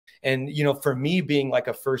And, you know, for me being like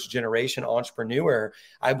a first generation entrepreneur,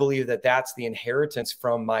 I believe that that's the inheritance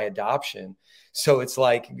from my adoption. So it's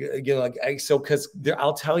like, you know, like, so, cause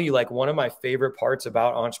I'll tell you, like, one of my favorite parts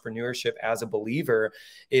about entrepreneurship as a believer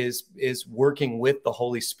is working with the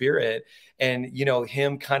Holy Spirit and, you know,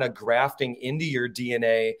 him kind of grafting into your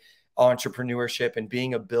DNA entrepreneurship and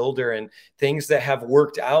being a builder and things that have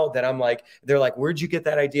worked out that I'm like, they're like, where'd you get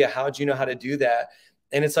that idea? How'd you know how to do that?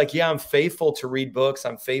 And it's like, yeah, I'm faithful to read books.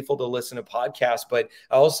 I'm faithful to listen to podcasts, but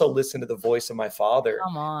I also listen to the voice of my Father.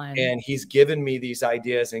 Come on. And he's given me these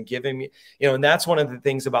ideas and given me, you know, and that's one of the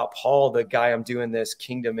things about Paul, the guy I'm doing this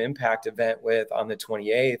Kingdom Impact event with on the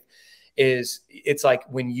 28th, is it's like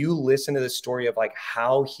when you listen to the story of like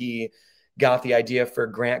how he got the idea for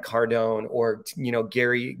Grant Cardone or, you know,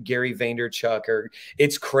 Gary Vaynerchuk, or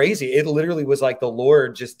it's crazy. It literally was like the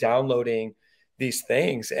Lord just downloading these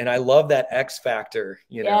things. And I love that X factor,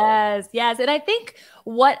 you know? Yes, yes. And I think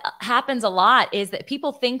what happens a lot is that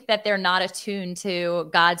people think that they're not attuned to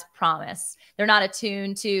God's promise. They're not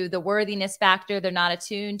attuned to the worthiness factor. They're not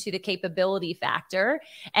attuned to the capability factor.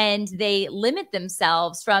 And they limit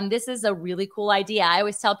themselves from, this is a really cool idea. I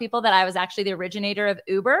always tell people that I was actually the originator of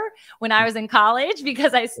Uber when I was in college,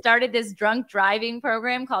 because I started this drunk driving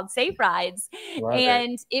program called Safe Rides.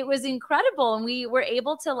 And it was incredible. And we were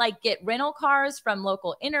able to like get rental cars from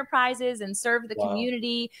local enterprises and serve the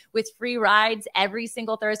community with free rides every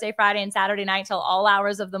single Thursday, Friday, and Saturday night till all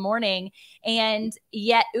hours of the morning. And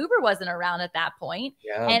yet Uber wasn't around at that point.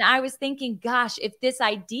 And I was thinking, gosh, if this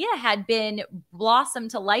idea had been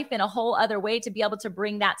blossomed to life in a whole other way to be able to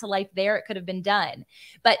bring that to life there, it could have been done.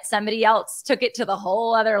 But somebody else took it to the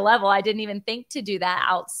whole other level. I didn't even think to do that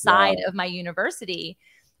outside of my university.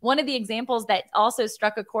 One of the examples that also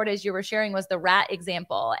struck a chord as you were sharing was the rat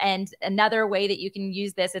example. And another way that you can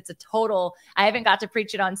use this, it's a total, I haven't got to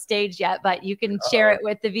preach it on stage yet, but you can share it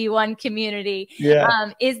with the V1 community,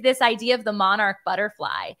 is this idea of the monarch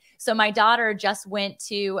butterfly. So my daughter just went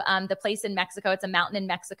to the place in Mexico. It's a mountain in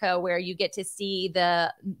Mexico where you get to see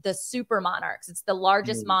the super monarchs. It's the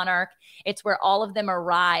largest monarch. It's where all of them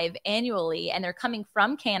arrive annually, and they're coming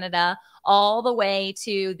from Canada all the way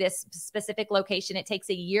to this specific location. It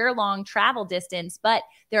takes a year-long travel distance, but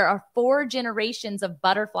there are 4 generations of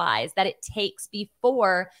butterflies that it takes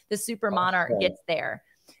before the super monarch gets there.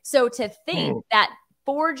 So to think that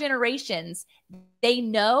 4 generations, they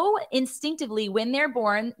know instinctively when they're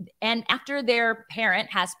born, and after their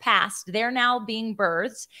parent has passed, they're now being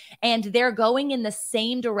birthed, and they're going in the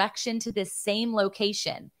same direction to this same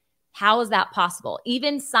location. How is that possible?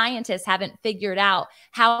 Even scientists haven't figured out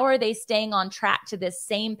how are they staying on track to this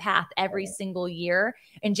same path every single year,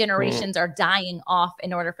 and generations are dying off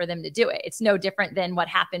in order for them to do it. It's no different than what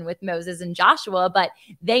happened with Moses and Joshua, but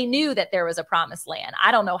they knew that there was a promised land. I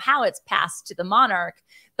don't know how it's passed to the monarch,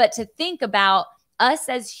 but to think about us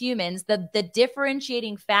as humans, the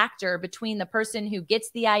differentiating factor between the person who gets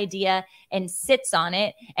the idea and sits on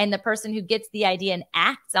it and the person who gets the idea and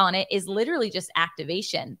acts on it is literally just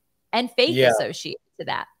activation and faith associated to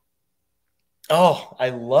that. Oh, I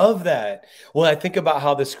love that. Well, I think about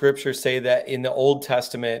how the scriptures say that in the Old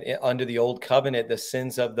Testament, under the old covenant, the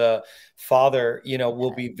sins of the father, you know,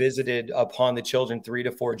 will be visited upon the children 3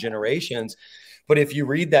 to 4 generations. But if you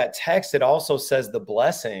read that text, it also says the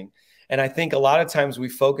blessing. And I think a lot of times we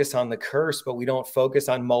focus on the curse, but we don't focus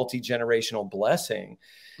on multi-generational blessing.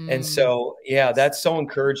 And so, yeah, that's so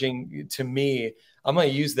encouraging to me. I'm going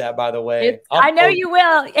to use that, by the way. I know you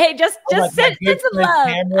will. Hey, just send some love.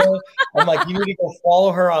 Tamra. I'm like, you need to go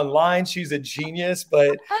follow her online. She's a genius.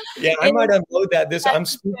 But yeah, I might upload that. I'm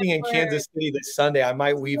speaking in Kansas City this Sunday. I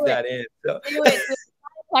might weave that in. So.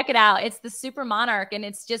 Check it out. It's the super monarch, and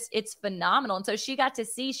it's phenomenal. And so she got to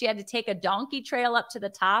see, she had to take a donkey trail up to the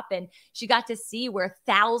top, and she got to see where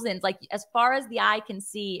thousands, like as far as the eye can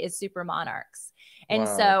see, is super monarchs. And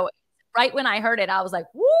so right when I heard it, I was like,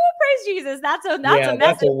 woo, praise Jesus. That's a message.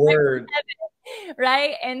 That's a word.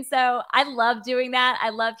 Right. And so I love doing that. I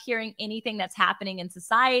love hearing anything that's happening in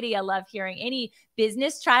society. I love hearing any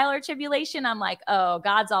business trial or tribulation. I'm like, oh,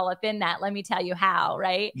 God's all up in that. Let me tell you how.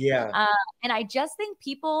 Right. Yeah. And I just think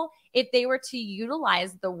people, if they were to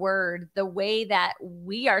utilize the word the way that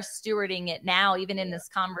we are stewarding it now, even in this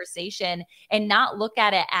conversation, and not look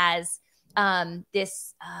at it as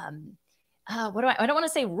this, I don't want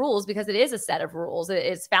to say rules, because it is a set of rules.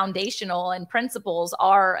 It's foundational, and principles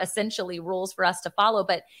are essentially rules for us to follow.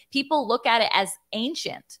 But people look at it as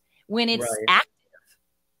ancient when it's active.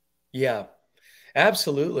 Yeah,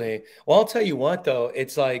 absolutely. Well, I'll tell you what, though,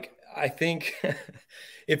 it's like, I think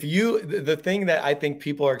the thing that I think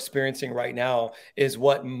people are experiencing right now is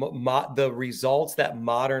what the results that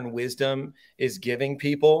modern wisdom is giving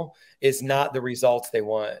people is not the results they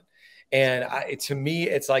want. And to me,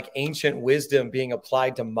 it's like ancient wisdom being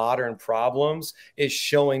applied to modern problems is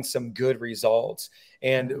showing some good results.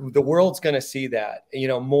 And the world's going to see that,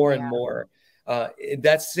 more and more.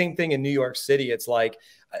 That's the same thing in New York City. It's like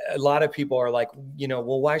a lot of people are like,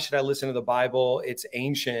 well, why should I listen to the Bible? It's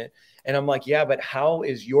ancient. And I'm like, yeah, but how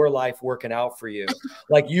is your life working out for you?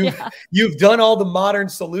 Like you've done all the modern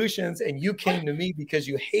solutions and you came to me because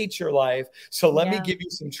you hate your life. So let me give you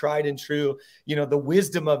some tried and true, the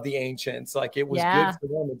wisdom of the ancients. Like it was good for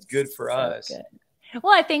them. It's good for us. Good.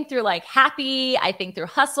 Well, I think through like happy, I think through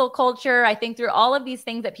hustle culture, I think through all of these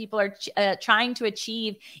things that people are trying to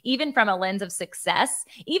achieve, even from a lens of success,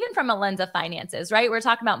 even from a lens of finances, right? We're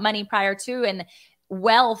talking about money prior to, and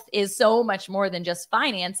wealth is so much more than just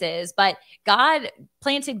finances, but God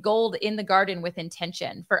planted gold in the garden with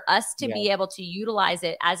intention for us to be able to utilize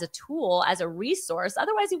it as a tool, as a resource.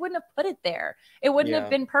 Otherwise, he wouldn't have put it there. It wouldn't have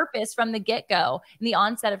been purpose from the get-go in the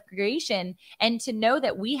onset of creation. And to know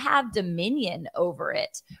that we have dominion over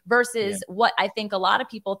it versus what I think a lot of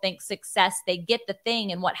people think success, they get the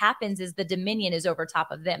thing. And what happens is the dominion is over top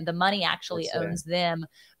of them. The money actually owns them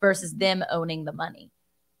versus them owning the money.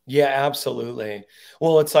 Yeah, absolutely.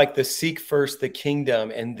 Well, it's like the seek first the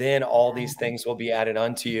kingdom, and then all these things will be added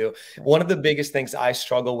unto you. One of the biggest things I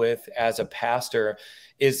struggle with as a pastor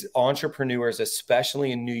is entrepreneurs,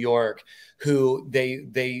 especially in New York, who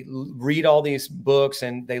they read all these books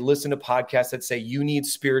and they listen to podcasts that say you need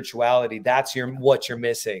spirituality. That's what you're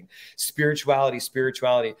missing. Spirituality.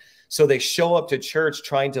 So they show up to church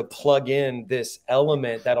trying to plug in this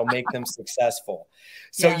element that'll make them successful.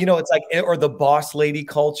 So, it's like, or the boss lady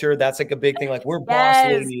culture. That's like a big thing. Like we're boss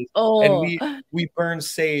ladies and we burn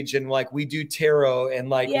sage and like we do tarot and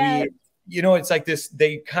like it's like this,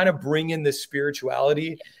 they kind of bring in this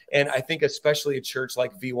spirituality. And I think especially a church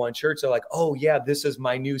like V1 Church, they're like, oh yeah, this is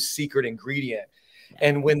my new secret ingredient.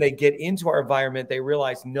 And when they get into our environment, they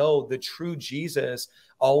realize, no, the true Jesus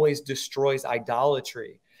always destroys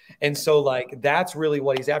idolatry. And so like, that's really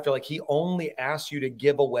what he's after. Like he only asks you to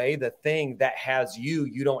give away the thing that has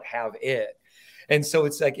you don't have it. And so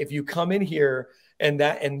it's like, if you come in here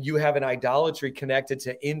and you have an idolatry connected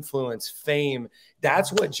to influence, fame,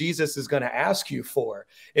 that's what Jesus is going to ask you for.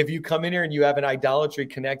 If you come in here and you have an idolatry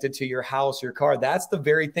connected to your house, your car, that's the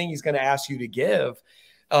very thing he's going to ask you to give.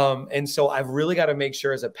 And so I've really got to make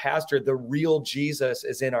sure as a pastor, the real Jesus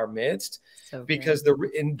is in our midst, because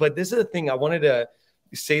but this is the thing I wanted to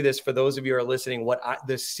say this for those of you who are listening,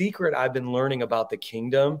 the secret I've been learning about the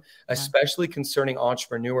kingdom, especially concerning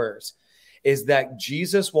entrepreneurs, is that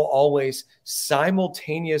Jesus will always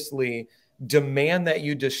simultaneously demand that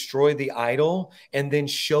you destroy the idol and then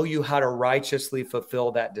show you how to righteously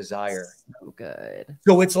fulfill that desire. So good.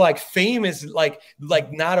 So it's like fame is like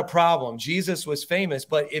not a problem. Jesus was famous,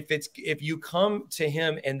 but if you come to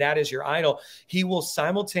him and that is your idol, he will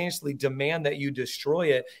simultaneously demand that you destroy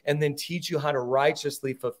it and then teach you how to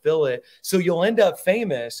righteously fulfill it. So you'll end up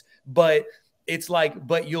famous, but it's like,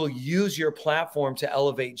 but you'll use your platform to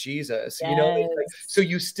elevate Jesus, so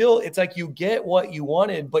it's like you get what you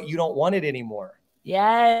wanted, but you don't want it anymore.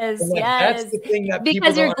 Yes. That's the thing that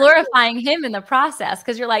because you're glorifying him in the process.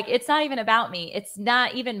 Cause you're like, it's not even about me. It's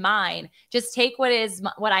not even mine. Just take what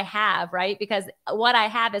I have. Right. Because what I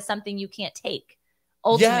have is something you can't take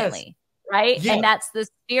ultimately. Right. And that's the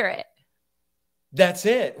spirit. That's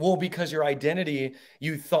it. Well, because your identity,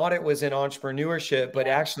 you thought it was in entrepreneurship, but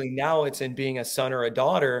actually now it's in being a son or a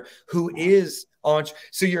daughter who is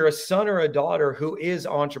so you're a son or a daughter who is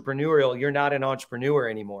entrepreneurial. You're not an entrepreneur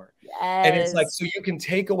anymore. And it's like, so you can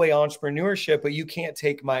take away entrepreneurship, but you can't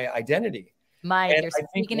take my identity. Mike, you're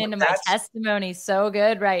speaking into my testimony so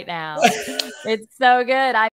good right now. It's so good.